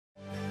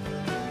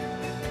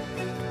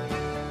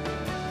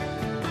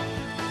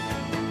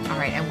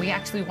right, and we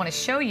actually want to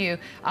show you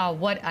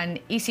what an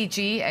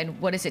ECG and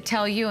what does it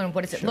tell you and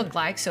what does it look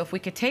like. So if we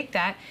could take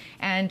that,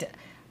 and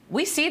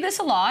we see this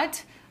a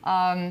lot.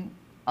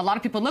 A lot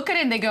of people look at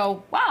it and they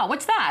go, wow,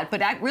 what's that?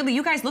 But really,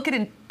 you guys look at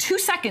it in 2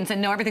 seconds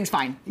and know everything's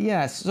fine.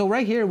 Yes, so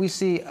right here we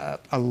see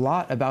a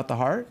lot about the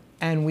heart,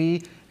 and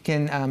we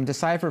can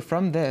decipher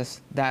from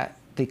this that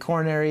the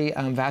coronary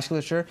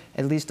vasculature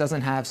at least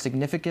doesn't have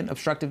significant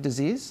obstructive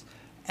disease.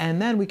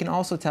 And then we can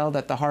also tell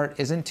that the heart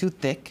isn't too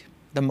thick,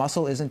 the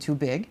muscle isn't too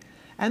big,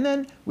 and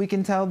then we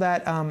can tell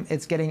that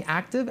it's getting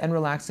active and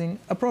relaxing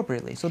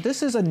appropriately. So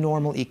this is a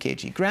normal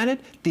EKG. Granted,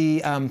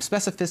 the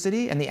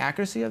specificity and the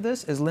accuracy of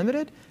this is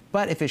limited,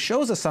 but if it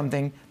shows us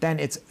something, then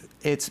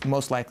it's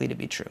most likely to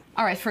be true.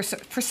 All right,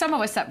 for some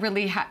of us that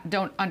really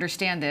don't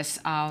understand this,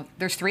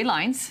 there's 3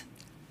 lines.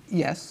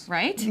 Yes.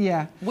 Right?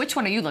 Yeah. Which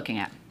one are you looking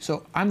at?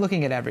 So I'm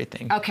looking at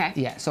everything. Okay.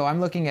 Yeah, so I'm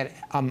looking at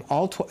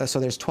so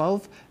there's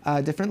 12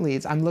 different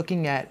leads. I'm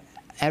looking at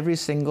every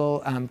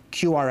single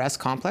QRS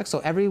complex. So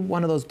every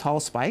one of those tall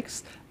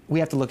spikes, we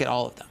have to look at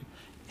all of them.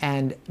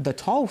 And the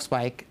tall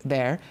spike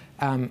there,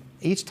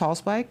 each tall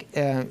spike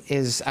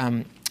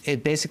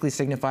it basically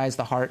signifies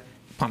the heart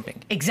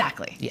pumping.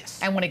 Exactly. Yes.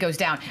 And when it goes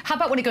down. How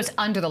about when it goes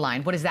under the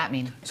line? What does that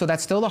mean? So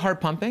that's still the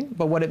heart pumping,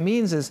 but what it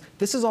means is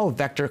this is all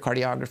vector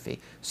cardiography.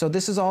 So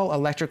this is all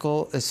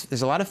electrical.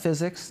 There's a lot of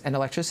physics and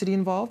electricity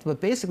involved, but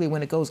basically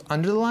when it goes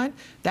under the line,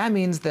 that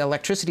means the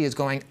electricity is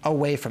going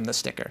away from the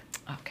sticker.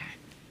 Okay.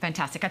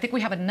 Fantastic. I think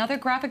we have another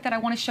graphic that I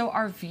want to show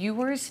our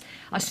viewers,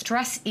 a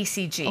stress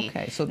ECG.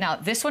 Okay, so now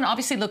this one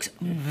obviously looks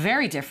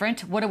very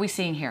different. What are we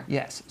seeing here?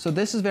 Yes, so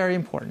this is very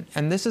important,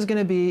 and this is going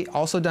to be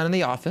also done in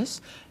the office.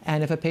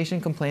 And if a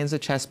patient complains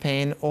of chest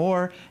pain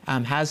or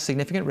has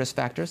significant risk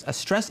factors, a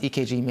stress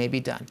EKG may be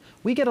done.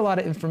 We get a lot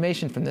of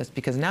information from this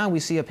because now we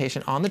see a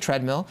patient on the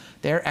treadmill,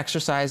 they're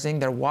exercising,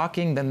 they're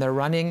walking, then they're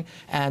running,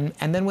 and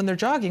then when they're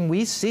jogging,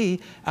 we see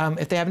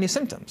if they have any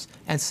symptoms.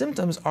 And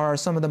symptoms are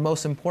some of the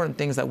most important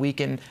things that we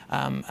can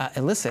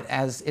elicit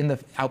as in the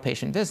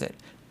outpatient visit.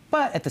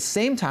 But at the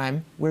same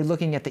time, we're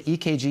looking at the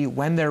EKG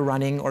when they're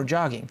running or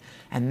jogging.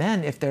 And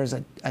then if there's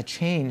a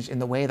change in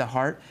the way the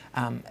heart,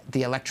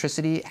 the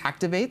electricity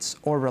activates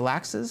or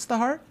relaxes the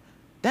heart,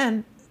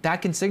 then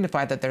that can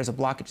signify that there's a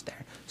blockage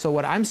there. So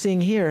what I'm seeing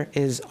here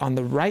is on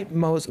the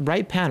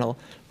right panel,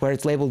 where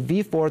it's labeled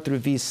V4 through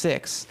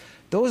V6,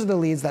 those are the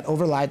leads that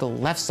overlie the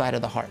left side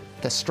of the heart,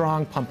 the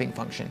strong pumping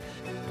function.